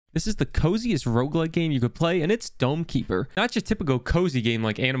This is the coziest roguelike game you could play, and it's Dome Keeper. Not your typical cozy game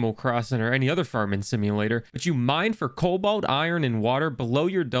like Animal Crossing or any other farming simulator, but you mine for cobalt, iron, and water below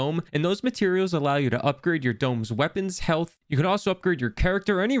your dome, and those materials allow you to upgrade your dome's weapons, health. You can also upgrade your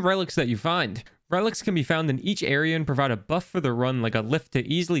character or any relics that you find. Relics can be found in each area and provide a buff for the run, like a lift to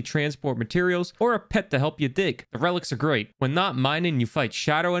easily transport materials or a pet to help you dig. The relics are great. When not mining, you fight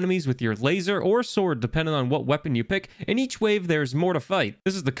shadow enemies with your laser or sword depending on what weapon you pick. In each wave, there's more to fight.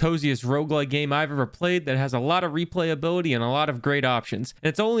 This is the coziest roguelike game I've ever played that has a lot of replayability and a lot of great options. And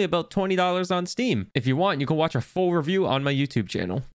it's only about $20 on Steam. If you want, you can watch a full review on my YouTube channel.